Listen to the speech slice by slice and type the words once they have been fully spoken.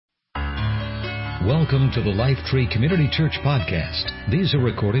Welcome to the Life Tree Community Church podcast. These are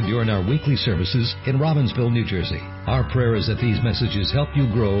recorded during our weekly services in Robbinsville, New Jersey. Our prayer is that these messages help you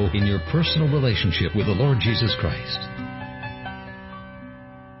grow in your personal relationship with the Lord Jesus Christ.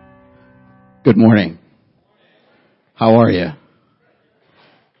 Good morning. How are you?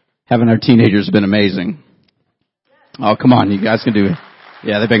 Having our teenagers been amazing. Oh, come on, you guys can do it.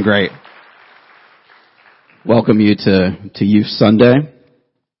 Yeah, they've been great. Welcome you to Youth Sunday.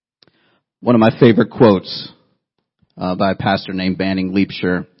 One of my favorite quotes by a pastor named Banning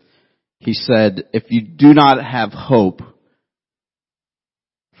Liebscher. He said, if you do not have hope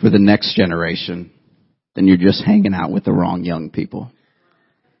for the next generation, then you're just hanging out with the wrong young people.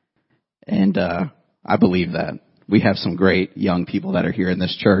 And I believe that. We have some great young people that are here in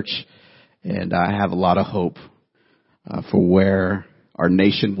this church, and I have a lot of hope for where our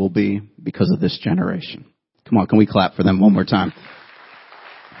nation will be because of this generation. Come on, can we clap for them one more time?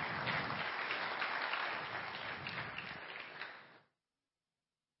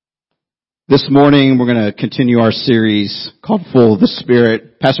 This morning, we're going to continue our series called Full of the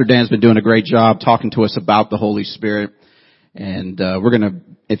Spirit. Pastor Dan's been doing a great job talking to us about the Holy Spirit. And we're going to,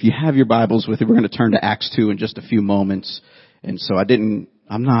 if you have your Bibles with you, we're going to turn to Acts 2 in just a few moments. And so I'm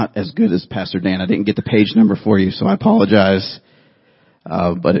not as good as Pastor Dan. I didn't get the page number for you, so I apologize.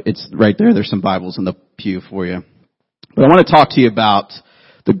 But it's right there. There's some Bibles in the pew for you. But I want to talk to you about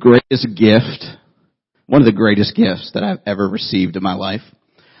the greatest gift, one of the greatest gifts that I've ever received in my life.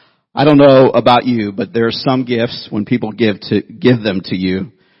 I don't know about you, but there are some gifts when people give them to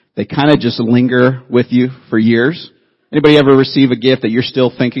you, they kind of just linger with you for years. Anybody ever receive a gift that you're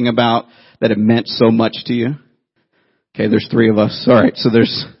still thinking about that it meant so much to you? Okay, there's three of us. All right, so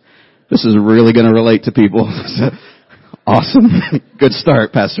this is really going to relate to people. Awesome. Good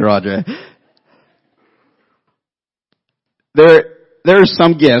start, Pastor Audrey. There are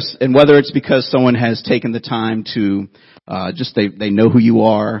some gifts, and whether it's because someone has taken the time to they know who you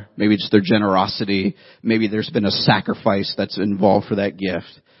are, maybe it's their generosity, maybe there's been a sacrifice that's involved for that gift.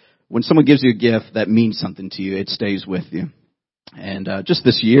 When someone gives you a gift that means something to you, it stays with you. And just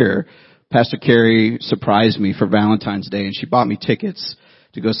this year, Pastor Carrie surprised me for Valentine's Day, and she bought me tickets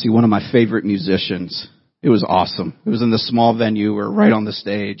to go see one of my favorite musicians. It was awesome. It was in the small venue. We were right on the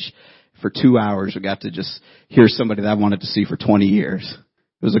stage. For 2 hours, we got to just hear somebody that I wanted to see for 20 years.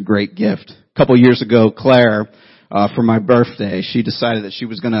 It was a great gift. A couple years ago, Claire, for my birthday, she decided that she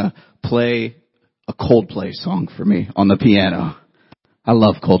was going to play a Coldplay song for me on the piano. I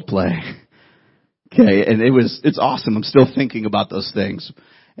love Coldplay. Okay, and it's awesome. I'm still thinking about those things.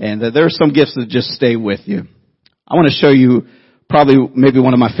 And there are some gifts that just stay with you. I want to show you maybe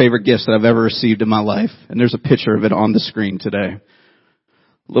one of my favorite gifts that I've ever received in my life. And there's a picture of it on the screen today.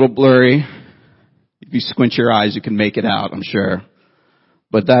 A little blurry. If you squint your eyes, you can make it out, I'm sure.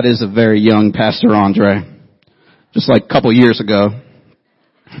 But that is a very young Pastor Andre. Just like a couple years ago.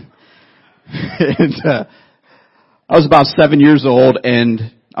 And, I was about 7 years old, and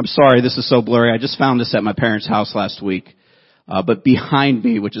I'm sorry, this is so blurry. I just found this at my parents' house last week. But behind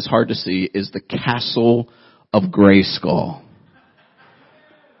me, which is hard to see, is the Castle of Grayskull.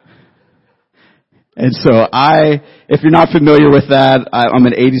 And so if you're not familiar with that, I'm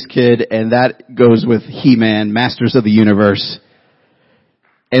an 80s kid, and that goes with He-Man, Masters of the Universe.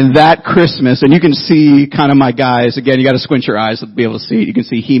 And that Christmas, and you can see kind of my guys, again, you got to squint your eyes to be able to see it. You can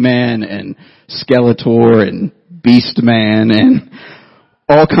see He-Man and Skeletor and Beast-Man and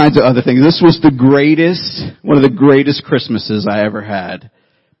all kinds of other things. This was one of the greatest Christmases I ever had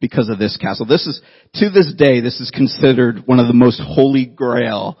because of this castle. To this day, this is considered one of the most holy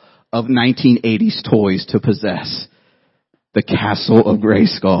grail of 1980s toys to possess. The Castle of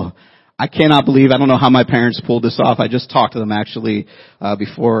Grayskull. I cannot believe, I don't know how my parents pulled this off. I just talked to them actually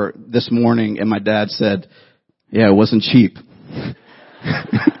before this morning, and my dad said, yeah, it wasn't cheap.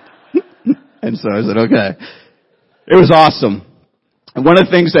 And so I said, okay. It was awesome. And one of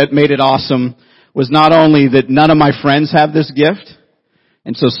the things that made it awesome was not only that none of my friends have this gift,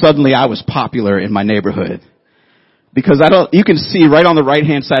 and so suddenly I was popular in my neighborhood. Because you can see right on the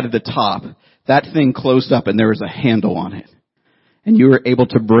right-hand side of the top, that thing closed up and there was a handle on it. And you were able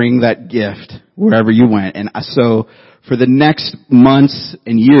to bring that gift wherever you went. And so for the next months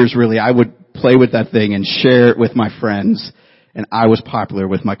and years, really, I would play with that thing and share it with my friends. And I was popular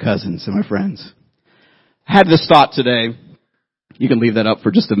with my cousins and my friends. I had this thought today. You can leave that up for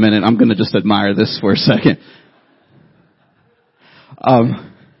just a minute. I'm going to just admire this for a second.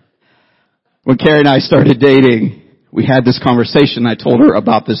 When Carrie and I started dating, we had this conversation. I told her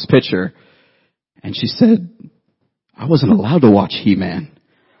about this picture. And she said, I wasn't allowed to watch He-Man.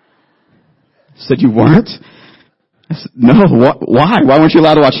 I said, you weren't? I said, no, why? Why weren't you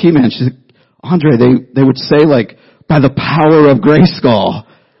allowed to watch He-Man? She said, Andre, they would say like, by the power of Grayskull.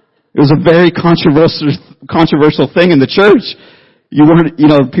 It was a very controversial thing in the church.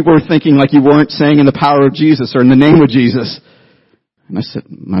 People were thinking like you weren't saying in the power of Jesus or in the name of Jesus. And I said,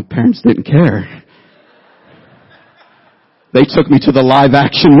 my parents didn't care. They took me to the live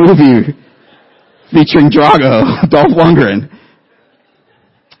action movie featuring Drago, Dolph Lundgren.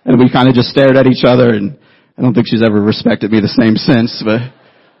 And we kind of just stared at each other, and I don't think she's ever respected me the same since, but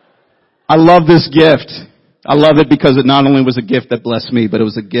I love this gift. I love it because it not only was a gift that blessed me, but it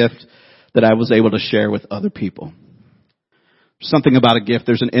was a gift that I was able to share with other people. Something about a gift,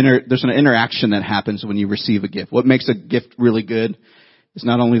 there's an interaction that happens when you receive a gift. What makes a gift really good is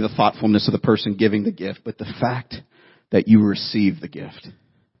not only the thoughtfulness of the person giving the gift, but the fact that you receive the gift.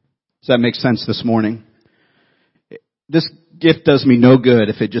 Does that make sense this morning? This gift does me no good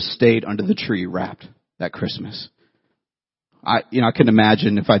if it just stayed under the tree wrapped that Christmas. I couldn't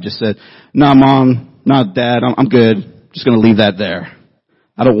imagine if I just said, "No, Mom, not Dad, I'm good. Just going to leave that there.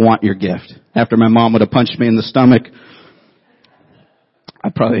 I don't want your gift." After my mom would have punched me in the stomach,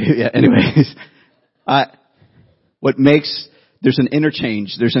 anyways. There's an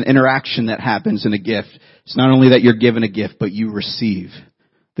interchange, there's an interaction that happens in a gift. It's not only that you're given a gift, but you receive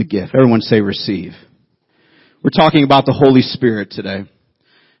the gift. Everyone say receive. We're talking about the Holy Spirit today.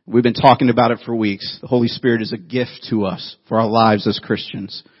 We've been talking about it for weeks. The Holy Spirit is a gift to us for our lives as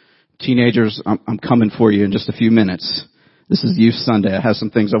Christians. Teenagers, I'm coming for you in just a few minutes. This is Youth Sunday. I have some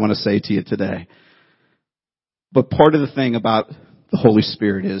things I want to say to you today. But part of the thing about the Holy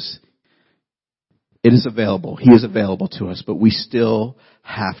Spirit is it is available. He is available to us, but we still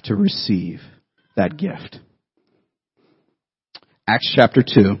have to receive that gift. Acts chapter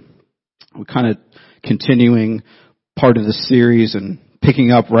 2. We're kind of continuing part of the series and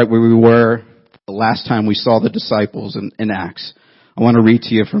picking up right where we were the last time we saw the disciples in Acts. I want to read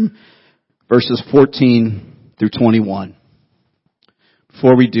to you from verses 14 through 21.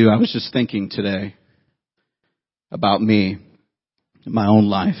 Before we do, I was just thinking today about me, my own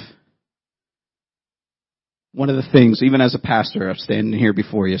life. One of the things, even as a pastor, I'm standing here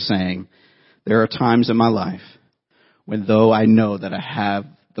before you saying, there are times in my life when though I know that I have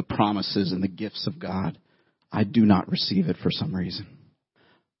the promises and the gifts of God, I do not receive it for some reason.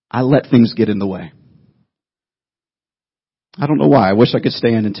 I let things get in the way. I don't know why. I wish I could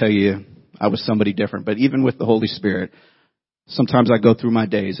stand and tell you I was somebody different. But even with the Holy Spirit, sometimes I go through my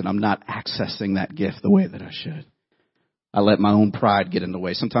days and I'm not accessing that gift the way that I should. I let my own pride get in the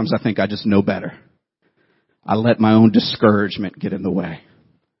way. Sometimes I think I just know better. I let my own discouragement get in the way.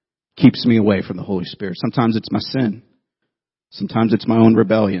 Keeps me away from the Holy Spirit. Sometimes it's my sin. Sometimes it's my own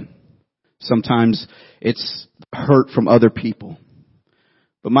rebellion. Sometimes it's hurt from other people.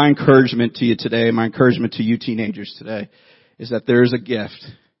 But my encouragement to you today, my encouragement to you teenagers today, is that there is a gift,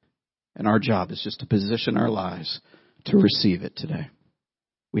 and our job is just to position our lives to receive it today.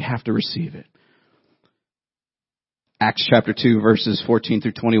 We have to receive it. Acts chapter 2, verses 14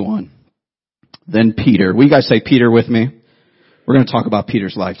 through 21. Then Peter, will you guys say Peter with me? We're going to talk about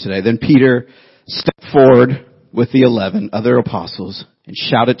Peter's life today. Then Peter stepped forward with the 11 other apostles and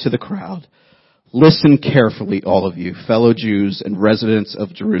shouted to the crowd, "Listen carefully, all of you, fellow Jews and residents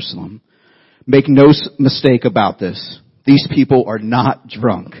of Jerusalem. Make no mistake about this. These people are not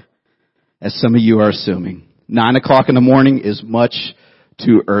drunk, as some of you are assuming. 9 o'clock in the morning is much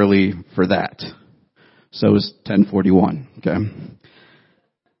too early for that." So is 10:41, okay?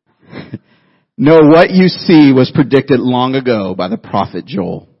 "No, what you see was predicted long ago by the prophet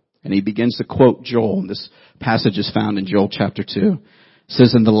Joel." And he begins to quote Joel. And this passage is found in Joel chapter 2. It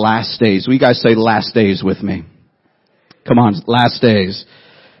says, "In the last days," will you guys say last days with me? Come on, last days.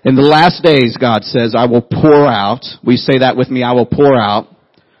 "In the last days," God says, "I will pour out," will you say that with me? I will pour out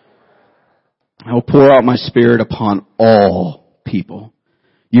my spirit upon all people.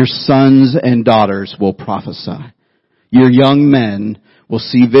 Your sons and daughters will prophesy. Your young men will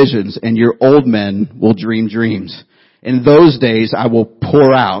see visions, and your old men will dream dreams. In those days I will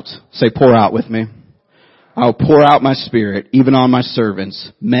pour out," say pour out with me. "I will pour out my spirit even on my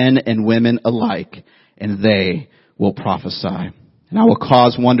servants, men and women alike, and they will prophesy. And I will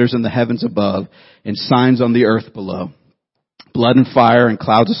cause wonders in the heavens above and signs on the earth below. Blood and fire and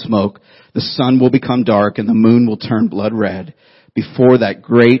clouds of smoke. The sun will become dark and the moon will turn blood red before that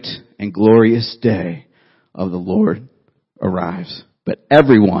great and glorious day of the Lord arrives. But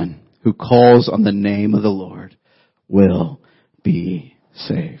everyone who calls on the name of the Lord will be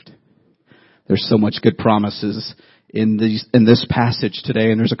saved." There's so much good promises in this passage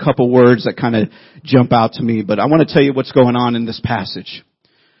today, and there's a couple words that kind of jump out to me, but I want to tell you what's going on in this passage.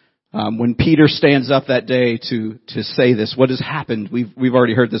 When Peter stands up that day to say this, what has happened? We've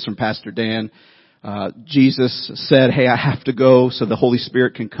already heard this from Pastor Dan. Jesus said, hey, I have to go so the Holy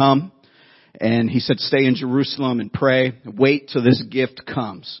Spirit can come. And he said, stay in Jerusalem and pray. Wait till this gift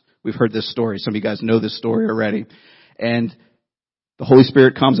comes. We've heard this story. Some of you guys know this story already. And the Holy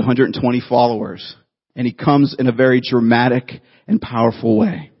Spirit comes, 120 followers. And he comes in a very dramatic and powerful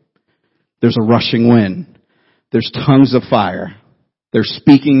way. There's a rushing wind. There's tongues of fire. They're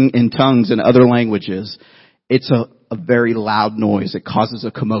speaking in tongues and other languages. It's a very loud noise. It causes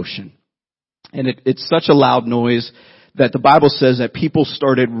a commotion. And it's such a loud noise that the Bible says that people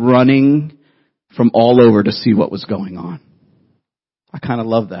started running from all over to see what was going on. I kind of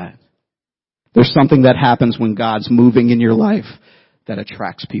love that. There's something that happens when God's moving in your life that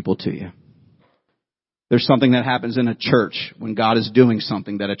attracts people to you. There's something that happens in a church when God is doing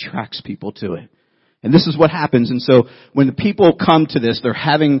something that attracts people to it. And this is what happens. And so when the people come to this, they're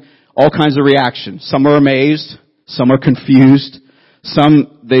having all kinds of reactions. Some are amazed. Some are confused.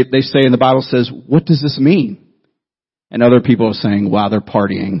 Some, they say, and the Bible says, what does this mean? And other people are saying, wow, they're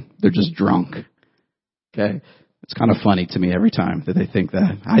partying. They're just drunk. Okay? It's kind of funny to me every time that they think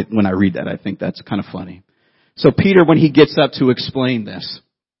that. When I read that, I think that's kind of funny. So Peter, when he gets up to explain this,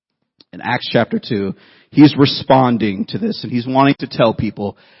 in Acts chapter 2, he's responding to this and he's wanting to tell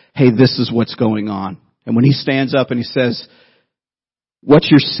people, hey, this is what's going on. And when he stands up and he says, what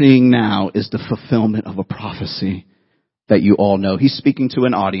you're seeing now is the fulfillment of a prophecy that you all know. He's speaking to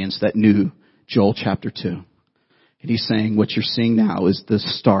an audience that knew Joel chapter 2. And he's saying what you're seeing now is the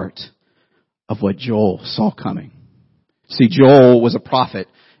start of what Joel saw coming. See, Joel was a prophet.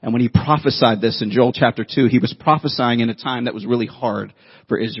 And when he prophesied this in Joel chapter 2, he was prophesying in a time that was really hard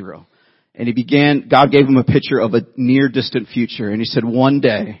for Israel. And God gave him a picture of a near distant future. And he said, one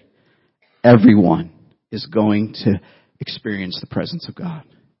day, everyone is going to experience the presence of God.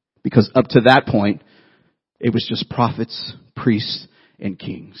 Because up to that point, it was just prophets, priests, and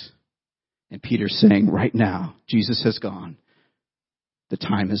kings. And Peter's saying, right now, Jesus has gone. The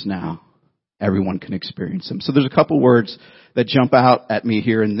time is now. Everyone can experience him. So there's a couple words that jump out at me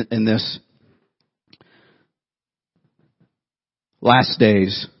here in this. Last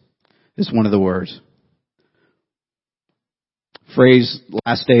days is one of the words. Phrase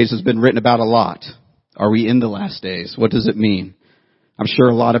last days has been written about a lot. Are we in the last days? What does it mean? I'm sure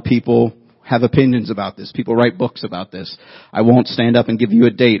a lot of people have opinions about this. People write books about this. I won't stand up and give you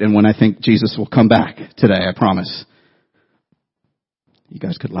a date and when I think Jesus will come back today, I promise. You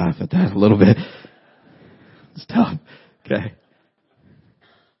guys could laugh at that a little bit. It's tough. Okay.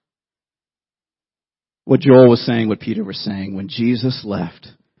 What Joel was saying, what Peter was saying, when Jesus left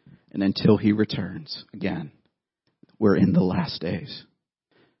and until he returns again, we're in the last days.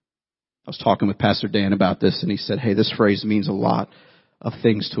 I was talking with Pastor Dan about this and he said, hey, this phrase means a lot of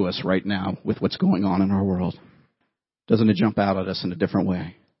things to us right now with what's going on in our world. Doesn't it jump out at us in a different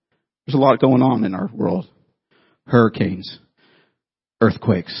way? There's a lot going on in our world. Hurricanes,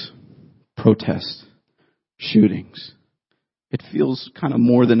 earthquakes, protests, shootings. It feels kind of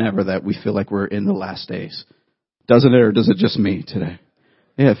more than ever that we feel like we're in the last days. Doesn't it, or does it just me today?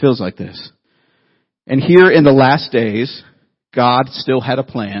 Yeah, it feels like this. And here in the last days, God still had a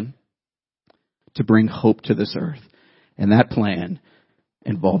plan to bring hope to this earth. And that plan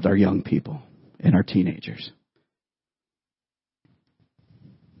involved our young people and our teenagers.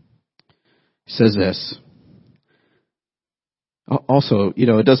 It says this. Also, these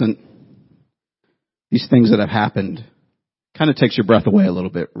things that have happened kind of takes your breath away a little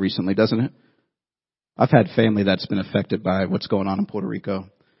bit recently, doesn't it? I've had family that's been affected by what's going on in Puerto Rico.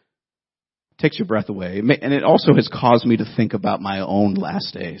 It takes your breath away. And it also has caused me to think about my own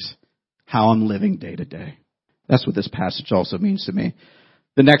last days, how I'm living day to day. That's what this passage also means to me.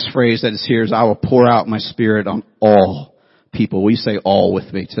 The next phrase that is here is, I will pour out my spirit on all people. Will you say all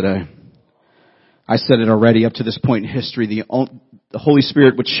with me today? I said it already, up to this point in history, the Holy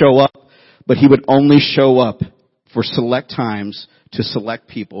Spirit would show up, but he would only show up for select times to select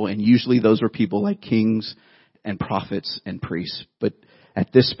people, and usually those were people like kings and prophets and priests. But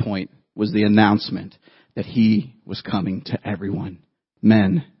at this point was the announcement that he was coming to everyone,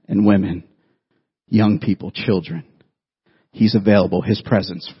 men and women, young people, children. He's available, his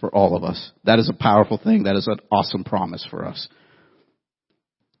presence for all of us. That is a powerful thing. That is an awesome promise for us.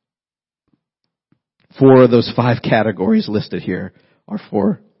 4 of those 5 categories listed here are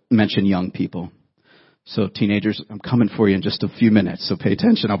for mentioned young people. So teenagers, I'm coming for you in just a few minutes, so pay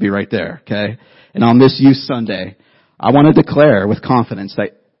attention. I'll be right there, okay? And on this Youth Sunday, I want to declare with confidence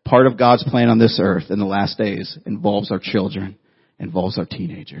that part of God's plan on this earth in the last days involves our children, involves our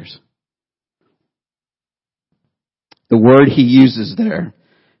teenagers. The word he uses there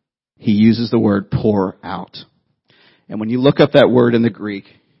he uses the word pour out. And when you look up that word in the Greek,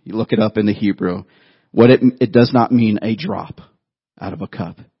 you look it up in the Hebrew, it does not mean a drop out of a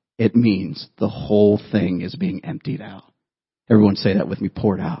cup. It means the whole thing is being emptied out. Everyone say that with me,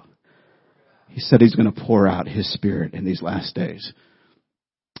 poured out. He said he's going to pour out his Spirit in these last days.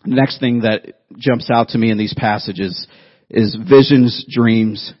 The next thing that jumps out to me in these passages is visions,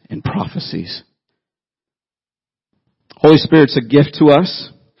 dreams, and prophecies. Holy Spirit's a gift to us.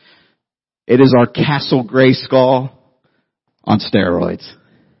 It is our Castle Grayskull on steroids.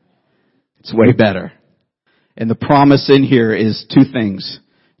 It's way better. And the promise in here is two things.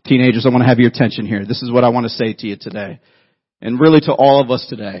 Teenagers, I want to have your attention here. This is what I want to say to you today. And really to all of us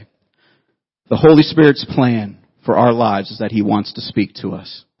today. The Holy Spirit's plan for our lives is that He wants to speak to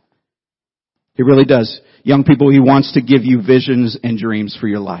us. He really does. Young people, He wants to give you visions and dreams for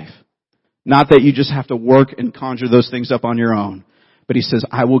your life. Not that you just have to work and conjure those things up on your own. But He says,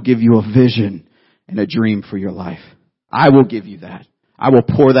 I will give you a vision and a dream for your life. I will give you that. I will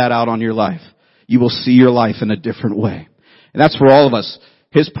pour that out on your life. You will see your life in a different way. And that's for all of us.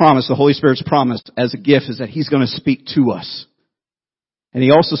 His promise, the Holy Spirit's promise as a gift is that He's going to speak to us. And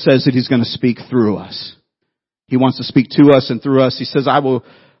He also says that He's going to speak through us. He wants to speak to us and through us. He says, I will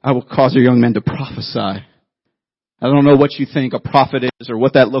cause your young men to prophesy. I don't know what you think a prophet is or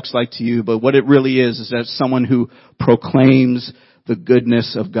what that looks like to you, but what it really is that someone who proclaims the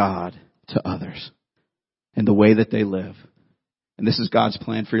goodness of God to others and the way that they live. And this is God's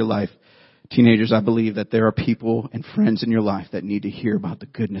plan for your life. Teenagers, I believe that there are people and friends in your life that need to hear about the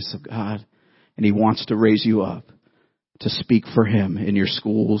goodness of God. And He wants to raise you up to speak for Him in your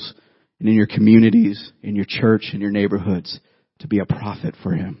schools and in your communities, in your church, in your neighborhoods, to be a prophet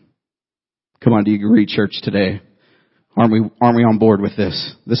for Him. Come on, do you agree, church, today? Aren't we on board with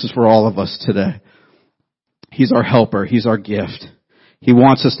this? This is for all of us today. He's our helper. He's our gift. He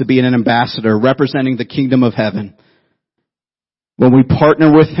wants us to be an ambassador representing the kingdom of heaven. When we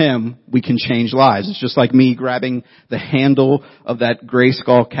partner with Him, we can change lives. It's just like me grabbing the handle of that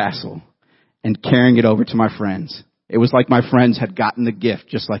Grayskull castle and carrying it over to my friends. It was like my friends had gotten the gift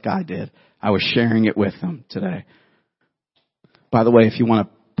just like I did. I was sharing it with them today. By the way, if you want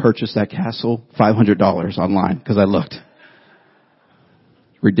to purchase that castle, $500 online, because I looked.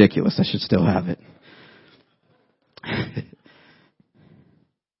 Ridiculous. I should still have it.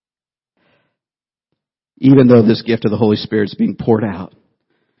 Even though this gift of the Holy Spirit is being poured out,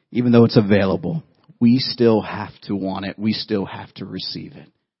 even though it's available, we still have to want it. We still have to receive it.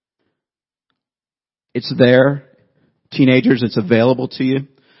 It's there. Teenagers, it's available to you.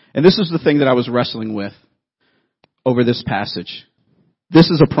 And this is the thing that I was wrestling with over this passage. This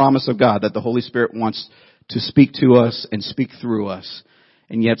is a promise of God that the Holy Spirit wants to speak to us and speak through us.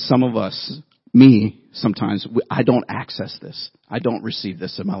 And yet some of us, me, sometimes, I don't access this. I don't receive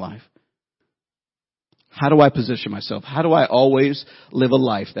this in my life. How do I position myself? How do I always live a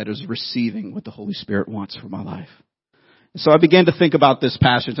life that is receiving what the Holy Spirit wants for my life? And so I began to think about this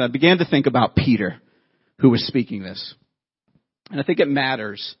passage. I began to think about Peter, who was speaking this. And I think it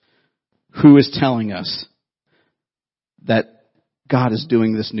matters who is telling us that God is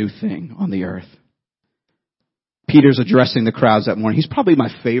doing this new thing on the earth. Peter's addressing the crowds that morning. He's probably my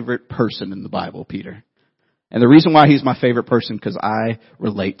favorite person in the Bible, Peter. And the reason why he's my favorite person, because I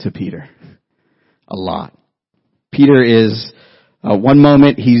relate to Peter a lot. Peter is, one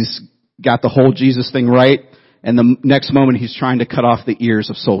moment he's got the whole Jesus thing right, and the next moment he's trying to cut off the ears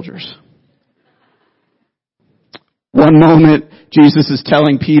of soldiers. One moment Jesus is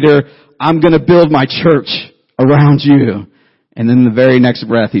telling Peter, I'm going to build my church around you. And then the very next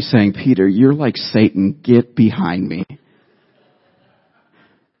breath he's saying, Peter, you're like Satan. Get behind me.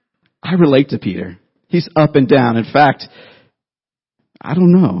 I relate to Peter. He's up and down. In fact, I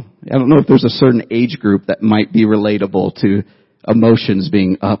don't know if there's a certain age group that might be relatable to emotions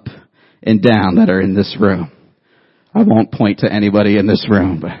being up and down that are in this room. I won't point to anybody in this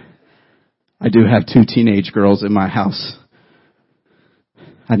room, but I do have 2 teenage girls in my house.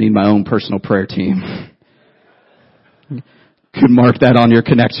 I need my own personal prayer team. Could mark that on your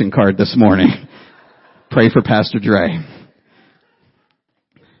connection card this morning. Pray for Pastor Dre.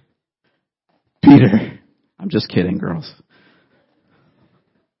 Peter. I'm just kidding, girls.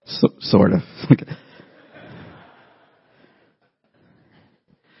 Sort of.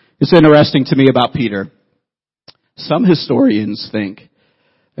 It's interesting to me about Peter. Some historians think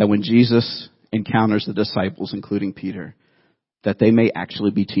that when Jesus encounters the disciples, including Peter, that they may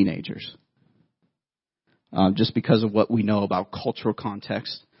actually be teenagers. Just because of what we know about cultural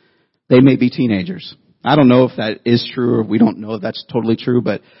context. They may be teenagers. I don't know if that is true or we don't know if that's totally true,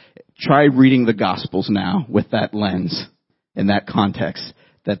 but try reading the Gospels now with that lens and that context.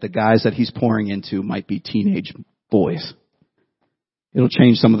 that the guys that he's pouring into might be teenage boys. It'll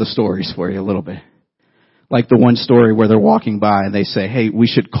change some of the stories for you a little bit. Like the one story where they're walking by and they say, hey, we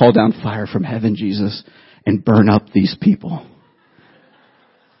should call down fire from heaven, Jesus, and burn up these people.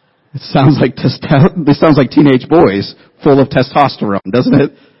 It sounds like teenage boys full of testosterone, doesn't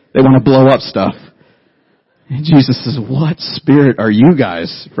it? They want to blow up stuff. And Jesus says, what spirit are you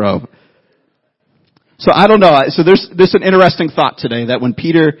guys from? So I don't know. So there's an interesting thought today that when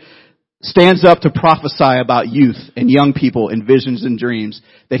Peter stands up to prophesy about youth and young people in visions and dreams,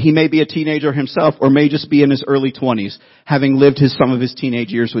 that he may be a teenager himself or may just be in his early 20s, having lived some of his teenage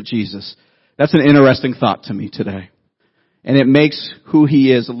years with Jesus. That's an interesting thought to me today. And it makes who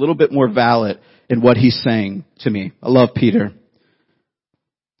he is a little bit more valid in what he's saying to me. I love Peter.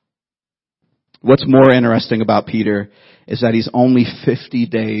 What's more interesting about Peter is that he's only 50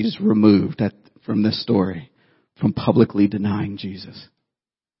 days removed from this story, from publicly denying Jesus.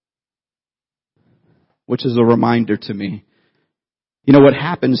 Which is a reminder to me. You know what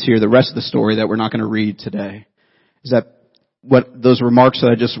happens here, the rest of the story that we're not going to read today, is that what those remarks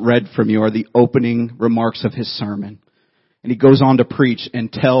that I just read from you are the opening remarks of his sermon. And he goes on to preach and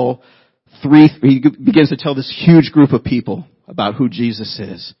he begins to tell this huge group of people about who Jesus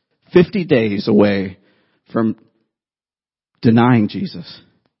is. 50 days away from denying Jesus.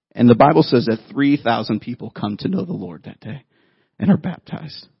 And the Bible says that 3,000 people come to know the Lord that day and are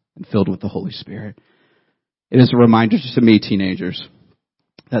baptized and filled with the Holy Spirit. It is a reminder to me, teenagers,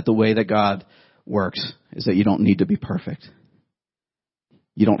 that the way that God works is that you don't need to be perfect.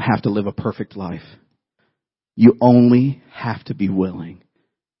 You don't have to live a perfect life. You only have to be willing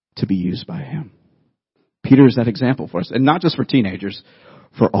to be used by Him. Peter is that example for us. And not just for teenagers,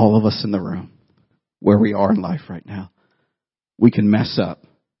 for all of us in the room, where we are in life right now. We can mess up.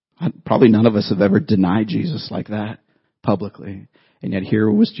 Probably none of us have ever denied Jesus like that publicly. And yet here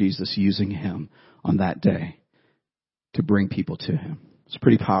was Jesus using him on that day to bring people to Him. It's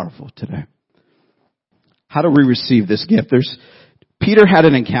pretty powerful today. How do we receive this gift? Peter had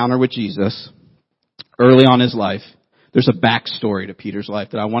an encounter with Jesus early on in his life. There's a backstory to Peter's life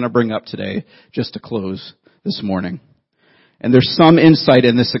that I want to bring up today just to close this morning. And there's some insight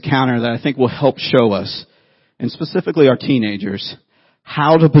in this encounter that I think will help show us, and specifically our teenagers,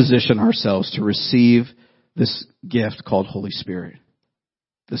 how to position ourselves to receive this gift called Holy Spirit.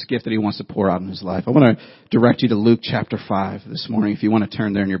 This gift that He wants to pour out in his life. I want to direct you to Luke chapter 5 this morning. If you want to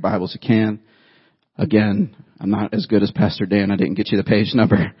turn there in your Bibles, you can. Again, I'm not as good as Pastor Dan. I didn't get you the page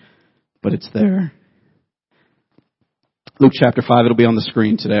number, but it's there. Luke chapter 5, it'll be on the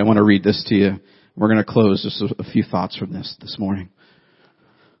screen today. I want to read this to you. We're going to close just a few thoughts from this morning.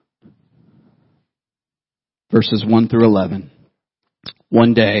 Verses 1 through 11.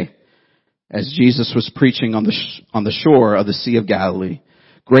 One day, as Jesus was preaching on the shore of the Sea of Galilee,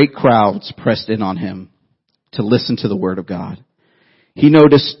 great crowds pressed in on Him to listen to the Word of God. He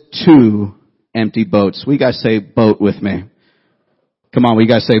noticed 2 empty boats. We guys say boat with me. Come on, we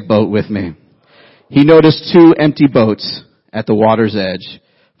guys say boat with me. He noticed 2 empty boats at the water's edge,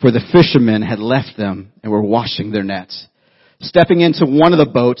 for the fishermen had left them and were washing their nets. Stepping into one of the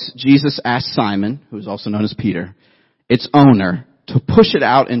boats, Jesus asked Simon, who is also known as Peter, its owner, to push it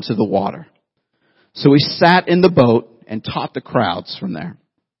out into the water. So he sat in the boat and taught the crowds from there.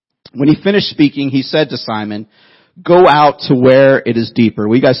 When he finished speaking, he said to Simon, go out to where it is deeper.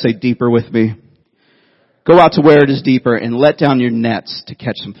 Will you guys say deeper with me? Go out to where it is deeper and let down your nets to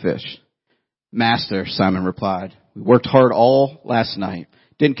catch some fish. Master, Simon replied, we worked hard all last night,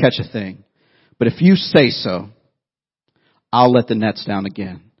 didn't catch a thing. But if you say so, I'll let the nets down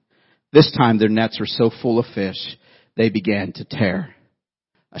again. This time their nets were so full of fish, they began to tear.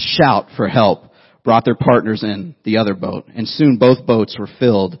 A shout for help brought their partners in the other boat, and soon both boats were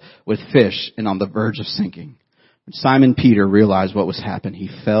filled with fish and on the verge of sinking. When Simon Peter realized what was happening,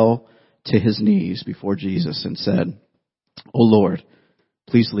 he fell to his knees before Jesus and said, "O Lord,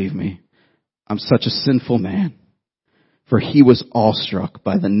 please leave me. I'm such a sinful man." For he was awestruck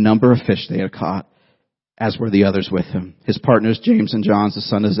by the number of fish they had caught, as were the others with him. His partners, James and John, the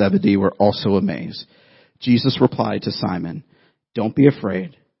son of Zebedee, were also amazed. Jesus replied to Simon, "Don't be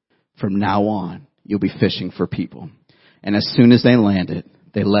afraid. From now on, you'll be fishing for people." And as soon as they landed,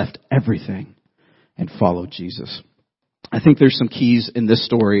 they left everything and followed Jesus. I think there's some keys in this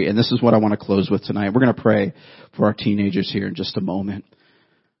story, and this is what I want to close with tonight. We're going to pray for our teenagers here in just a moment.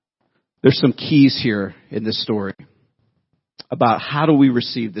 There's some keys here in this story about how do we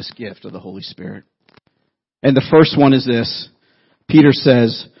receive this gift of the Holy Spirit. And the first one is this. Peter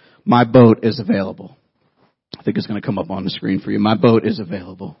says, my boat is available. I think it's going to come up on the screen for you. My boat is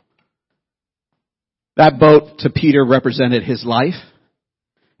available. That boat to Peter represented his life.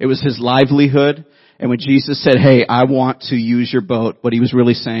 It was his livelihood. And when Jesus said, hey, I want to use your boat, what he was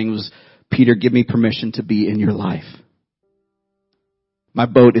really saying was, Peter, give me permission to be in your life. My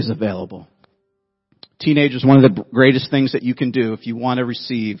boat is available. Teenagers, one of the greatest things that you can do if you want to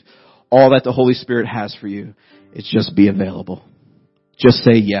receive all that the Holy Spirit has for you, is just be available. Just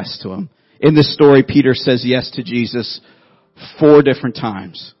say yes to him. In this story, Peter says yes to Jesus 4 different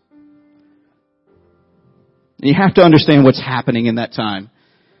times. And you have to understand what's happening in that time.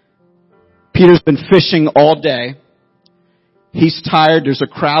 Peter's been fishing all day. He's tired. There's a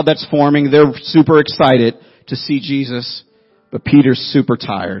crowd that's forming. They're super excited to see Jesus. But Peter's super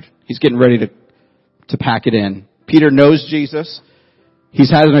tired. He's getting ready to pack it in. Peter knows Jesus. He's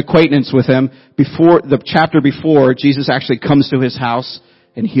had an acquaintance with him. Before, the chapter before, Jesus actually comes to his house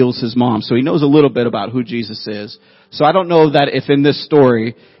and heals his mom. So he knows a little bit about who Jesus is. So I don't know that if in this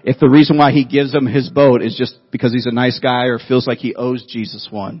story, if the reason why he gives him his boat is just because he's a nice guy or feels like he owes Jesus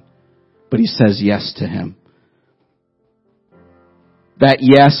one. But he says yes to him. That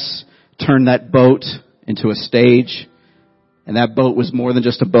yes turned that boat into a stage. And that boat was more than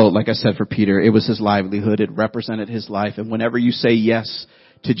just a boat, like I said, for Peter. It was his livelihood. It represented his life. And whenever you say yes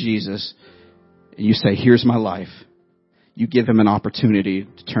to Jesus, and you say, here's my life, you give him an opportunity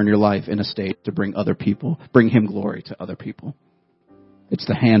to turn your life in a state to bring other people, bring him glory to other people. It's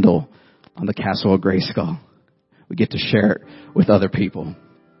the handle on the castle of Grayskull. We get to share it with other people.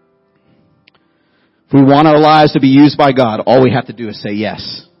 If we want our lives to be used by God, all we have to do is say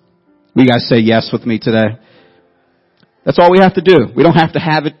yes. Will you guys say yes with me today? That's all we have to do. We don't have to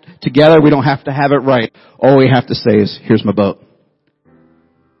have it together. We don't have to have it right. All we have to say is, here's my boat.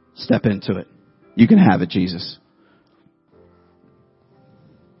 Step into it. You can have it, Jesus.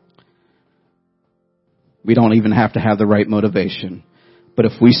 We don't even have to have the right motivation. But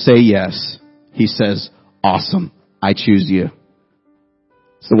if we say yes, he says, awesome, I choose you.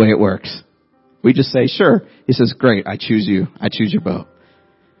 It's the way it works. We just say, sure. He says, great, I choose you. I choose your boat.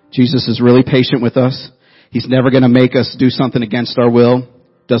 Jesus is really patient with us. He's never going to make us do something against our will.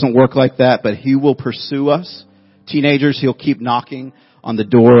 Doesn't work like that, but he will pursue us. Teenagers, he'll keep knocking on the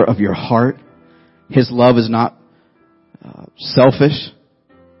door of your heart. His love is not selfish,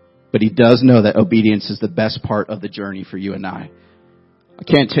 but he does know that obedience is the best part of the journey for you and I. I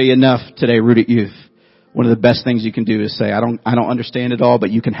can't tell you enough today, Root at Youth. One of the best things you can do is say, I don't understand it all, but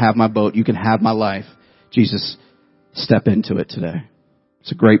you can have my boat. You can have my life. Jesus, step into it today.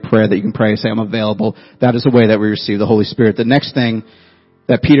 It's a great prayer that you can pray. Say, I'm available. That is the way that we receive the Holy Spirit. The next thing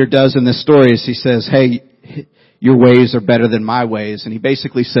that Peter does in this story is he says, hey, your ways are better than my ways. And he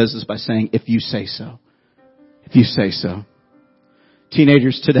basically says this by saying, if you say so. If you say so.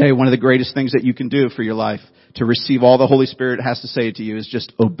 Teenagers today, one of the greatest things that you can do for your life to receive all the Holy Spirit has to say to you is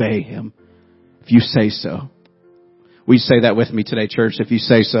just obey him. If you say so. Will you say that with me today, church? If you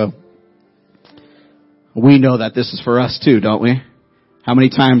say so. We know that this is for us too, don't we? How many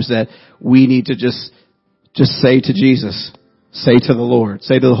times that we need to just say to Jesus, say to the Lord,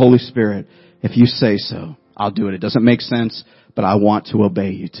 say to the Holy Spirit, if you say so, I'll do it. It doesn't make sense, but I want to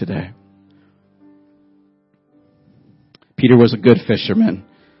obey you today. Peter was a good fisherman.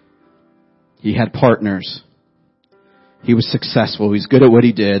 He had partners. He was successful. He was good at what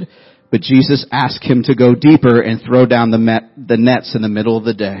he did. But Jesus asked him to go deeper and throw down the nets in the middle of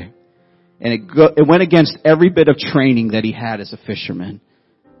the day. And it went against every bit of training that he had as a fisherman.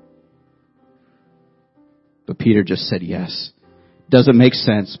 But Peter just said yes. Doesn't make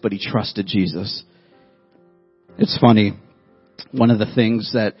sense, but he trusted Jesus. It's funny. One of the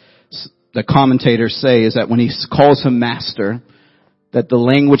things that the commentators say is that when he calls him master, that the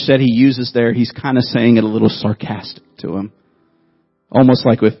language that he uses there, he's kind of saying it a little sarcastic to him. Almost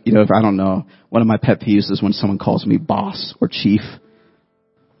like with, if I don't know, one of my pet peeves is when someone calls me boss or chief.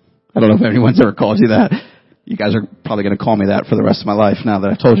 I don't know if anyone's ever called you that. You guys are probably going to call me that for the rest of my life now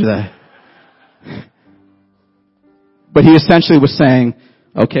that I've told you that. But he essentially was saying,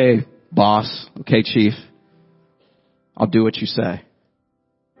 okay, boss, okay, chief, I'll do what you say.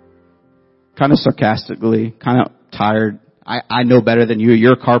 Kind of sarcastically, kind of tired. I know better than you.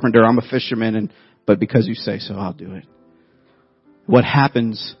 You're a carpenter. I'm a fisherman. But because you say so, I'll do it. What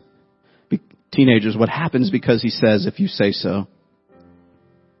happens, teenagers, what happens because he says, if you say so,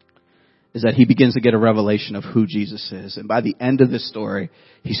 is that he begins to get a revelation of who Jesus is. And by the end of this story,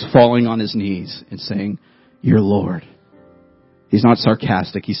 he's falling on his knees and saying, you're Lord. He's not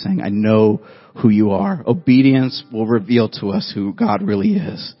sarcastic. He's saying, I know who you are. Obedience will reveal to us who God really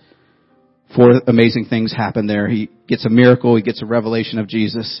is. 4 amazing things happen there. He gets a miracle. He gets a revelation of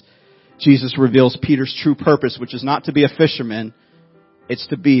Jesus. Jesus reveals Peter's true purpose, which is not to be a fisherman. It's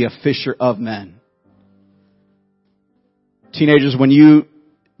to be a fisher of men. Teenagers, when you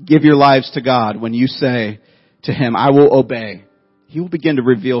give your lives to God, when you say to Him, I will obey, He will begin to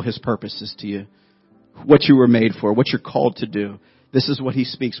reveal His purposes to you. What you were made for, what you're called to do. This is what He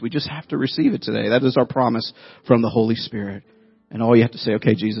speaks. We just have to receive it today. That is our promise from the Holy Spirit. And all you have to say,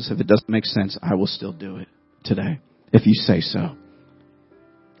 okay, Jesus, if it doesn't make sense, I will still do it today, if you say so.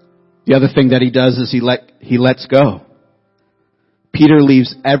 The other thing that He does is He lets go. Peter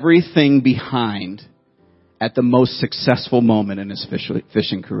leaves everything behind at the most successful moment in his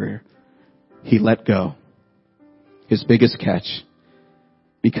fishing career. He let go. His biggest catch.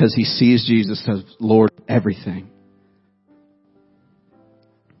 Because he sees Jesus as Lord of everything.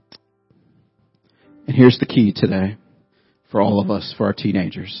 And here's the key today for all of us, for our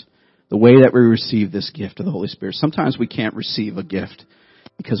teenagers. The way that we receive this gift of the Holy Spirit. Sometimes we can't receive a gift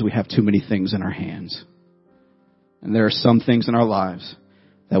because we have too many things in our hands. And there are some things in our lives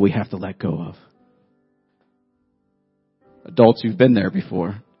that we have to let go of. Adults, you've been there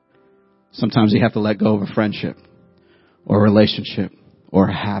before. Sometimes you have to let go of a friendship or a relationship or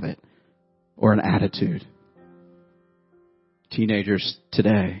a habit or an attitude. Teenagers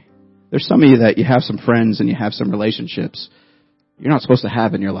today, there's some of you that you have some friends and you have some relationships you're not supposed to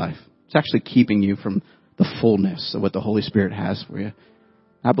have in your life. It's actually keeping you from the fullness of what the Holy Spirit has for you.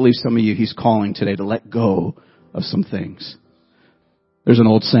 I believe some of you, He's calling today to let go of some things. There's an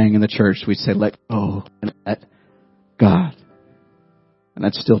old saying in the church, we say, let go and let God. And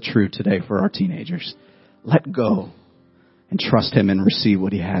that's still true today for our teenagers. Let go and trust Him and receive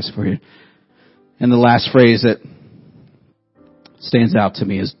what He has for you. And the last phrase that stands out to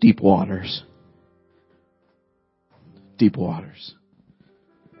me is deep waters. Deep waters.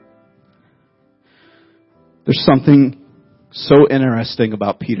 There's something so interesting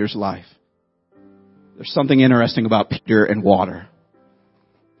about Peter's life. There's something interesting about Peter and water.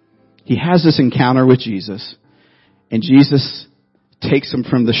 He has this encounter with Jesus, and Jesus takes him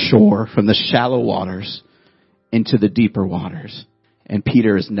from the shore, from the shallow waters, into the deeper waters. And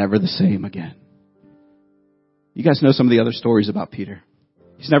Peter is never the same again. You guys know some of the other stories about Peter.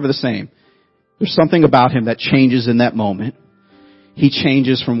 He's never the same. There's something about him that changes in that moment. He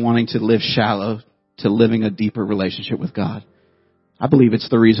changes from wanting to live shallow to living a deeper relationship with God. I believe it's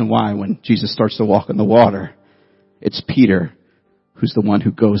the reason why when Jesus starts to walk on the water, it's Peter who's the one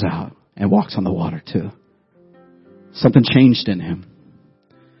who goes out and walks on the water too. Something changed in him.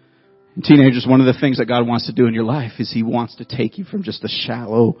 And teenagers, one of the things that God wants to do in your life is He wants to take you from just a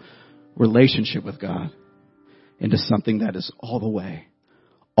shallow relationship with God into something that is all the way,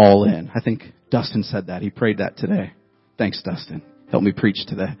 all in. I think Dustin said that. He prayed that today. Thanks, Dustin. Help me preach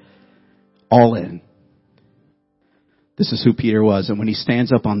today. All in. This is who Peter was. And when he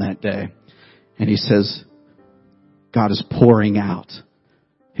stands up on that day and he says, God is pouring out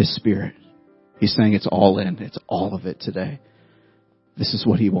His Spirit. He's saying it's all in. It's all of it today. This is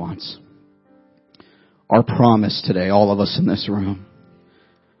what He wants. Our promise today, all of us in this room,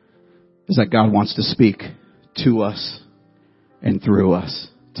 is that God wants to speak to us and through us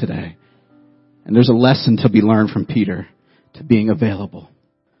today. And there's a lesson to be learned from Peter, to being available,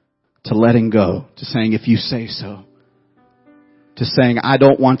 to letting go, to saying, if you say so, to saying, I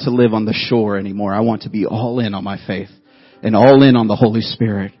don't want to live on the shore anymore. I want to be all in on my faith and all in on the Holy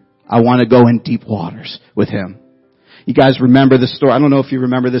Spirit. I want to go in deep waters with Him. You guys remember this story. I don't know if you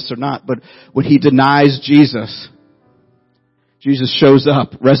remember this or not, but when He denies Jesus, Jesus shows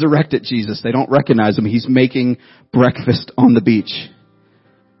up, resurrected Jesus. They don't recognize Him. He's making breakfast on the beach.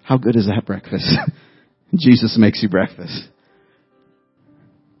 How good is that breakfast? Jesus makes you breakfast.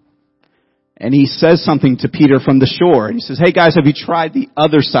 And He says something to Peter from the shore. And He says, hey guys, have you tried the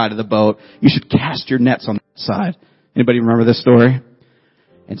other side of the boat? You should cast your nets on that side. Anybody remember this story?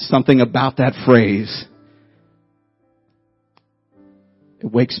 And something about that phrase,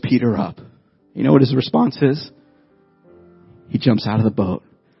 it wakes Peter up. You know what his response is? He jumps out of the boat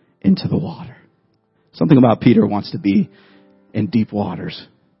into the water. Something about Peter wants to be in deep waters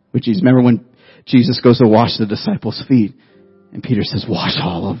with Jesus. Remember when Jesus goes to wash the disciples' feet and Peter says, wash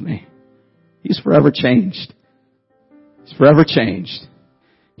all of me. He's forever changed. He's forever changed.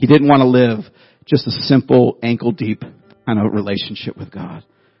 He didn't want to live just a simple ankle deep kind of relationship with God.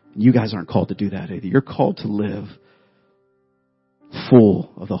 You guys aren't called to do that either. You're called to live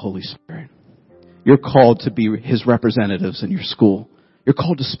full of the Holy Spirit. You're called to be His representatives in your school. You're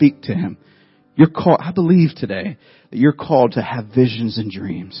called to speak to Him. You're called, I believe today that you're called to have visions and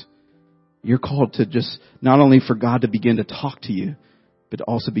dreams. You're called to just not only for God to begin to talk to you, but to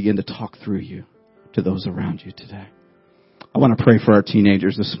also begin to talk through you to those around you today. I want to pray for our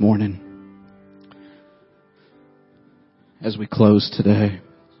teenagers this morning as we close today.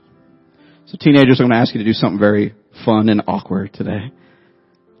 So teenagers, I'm going to ask you to do something very fun and awkward today.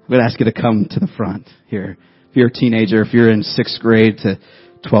 I'm going to ask you to come to the front here. If you're a teenager, if you're in 6th grade to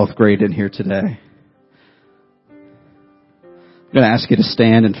 12th grade in here today. I'm going to ask you to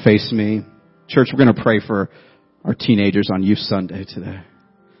stand and face me. Church, we're going to pray for our teenagers on Youth Sunday today.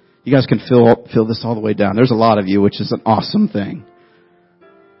 You guys can feel this all the way down. There's a lot of you, which is an awesome thing.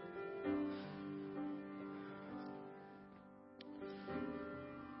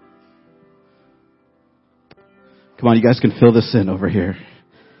 Come on, you guys can fill this in over here.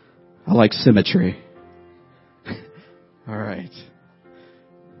 I like symmetry. All right.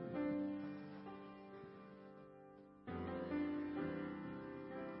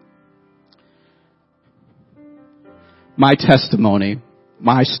 My testimony,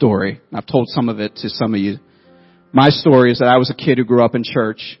 my story, I've told some of it to some of you. My story is that I was a kid who grew up in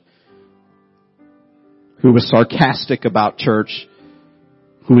church, who was sarcastic about church,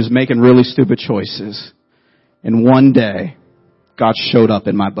 who was making really stupid choices. And one day, God showed up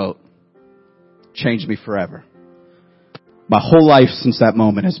in my boat. Changed me forever. My whole life since that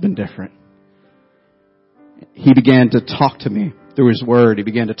moment has been different. He began to talk to me through His Word. He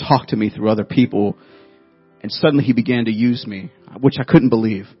began to talk to me through other people. And suddenly He began to use me, which I couldn't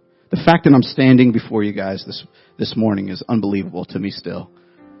believe. The fact that I'm standing before you guys this morning is unbelievable to me still.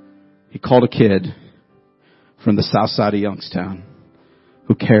 He called a kid from the south side of Youngstown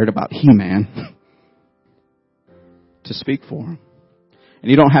who cared about He-Man to speak for him. And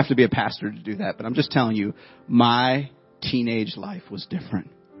you don't have to be a pastor to do that, but I'm just telling you, my teenage life was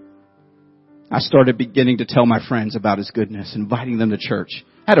different. I started beginning to tell my friends about His goodness, inviting them to church.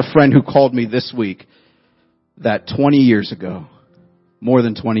 I had a friend who called me this week that 20 years ago, more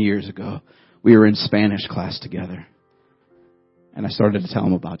than 20 years ago, we were in Spanish class together. And I started to tell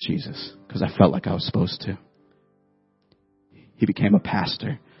him about Jesus because I felt like I was supposed to. He became a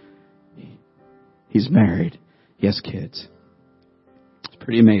pastor. He's married. He has kids. It's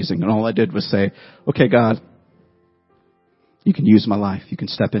pretty amazing. And all I did was say, okay, God, you can use my life. You can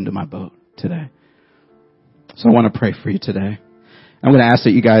step into my boat today. So I want to pray for you today. I'm going to ask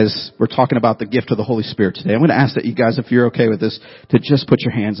that you guys, we're talking about the gift of the Holy Spirit today. I'm going to ask that you guys, if you're okay with this, to just put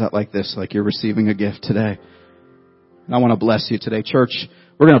your hands out like this, like you're receiving a gift today. And I want to bless you today. Church,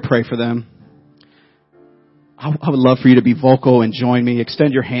 we're going to pray for them. I would love for you to be vocal and join me.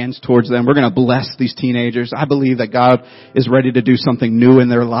 Extend your hands towards them. We're going to bless these teenagers. I believe that God is ready to do something new in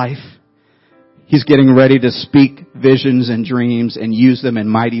their life. He's getting ready to speak visions and dreams and use them in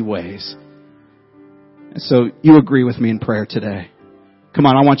mighty ways. And so you agree with me in prayer today. Come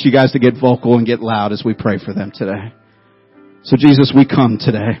on, I want you guys to get vocal and get loud as we pray for them today. So Jesus, we come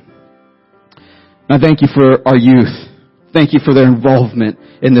today. And I thank you for our youth. Thank you for their involvement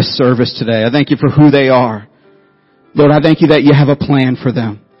in this service today. I thank you for who they are. Lord, I thank you that you have a plan for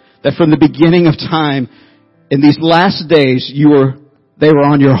them. That from the beginning of time, in these last days, they were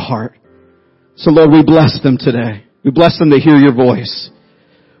on your heart. So Lord, we bless them today. We bless them to hear your voice.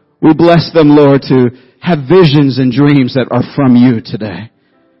 We bless them, Lord, to have visions and dreams that are from you today.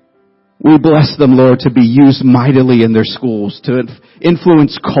 We bless them, Lord, to be used mightily in their schools, to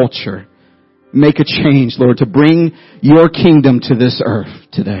influence culture, make a change, Lord, to bring your kingdom to this earth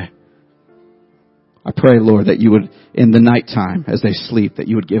today. I pray, Lord, that you would, in the nighttime, as they sleep, that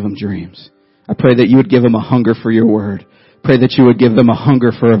you would give them dreams. I pray that you would give them a hunger for your word. Pray that you would give them a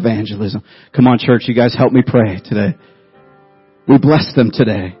hunger for evangelism. Come on, church, you guys help me pray today. We bless them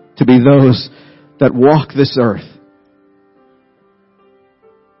today to be those that walk this earth,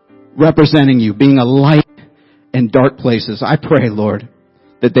 representing you, being a light in dark places. I pray, Lord,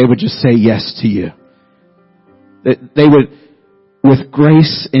 that they would just say yes to you. That they would, with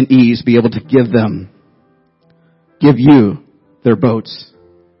grace and ease, be able to give you their boats.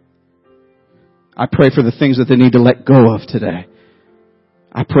 I pray for the things that they need to let go of today.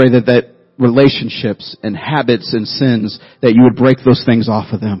 I pray that relationships and habits and sins, that you would break those things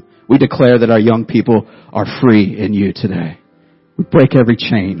off of them. We declare that our young people are free in you today. We break every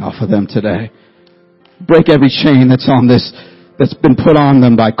chain off of them today. Break every chain that's been put on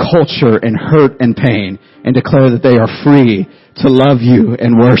them by culture and hurt and pain, and declare that they are free to love you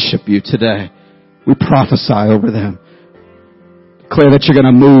and worship you today. We prophesy over them. Declare that you're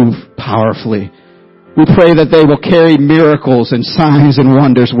going to move powerfully. We pray that they will carry miracles and signs and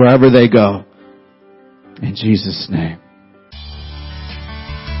wonders wherever they go. In Jesus' name.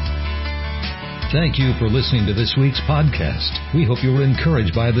 Thank you for listening to this week's podcast. We hope you were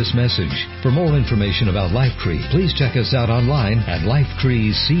encouraged by this message. For more information about LifeTree, please check us out online at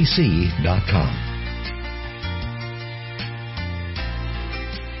lifetreecc.com.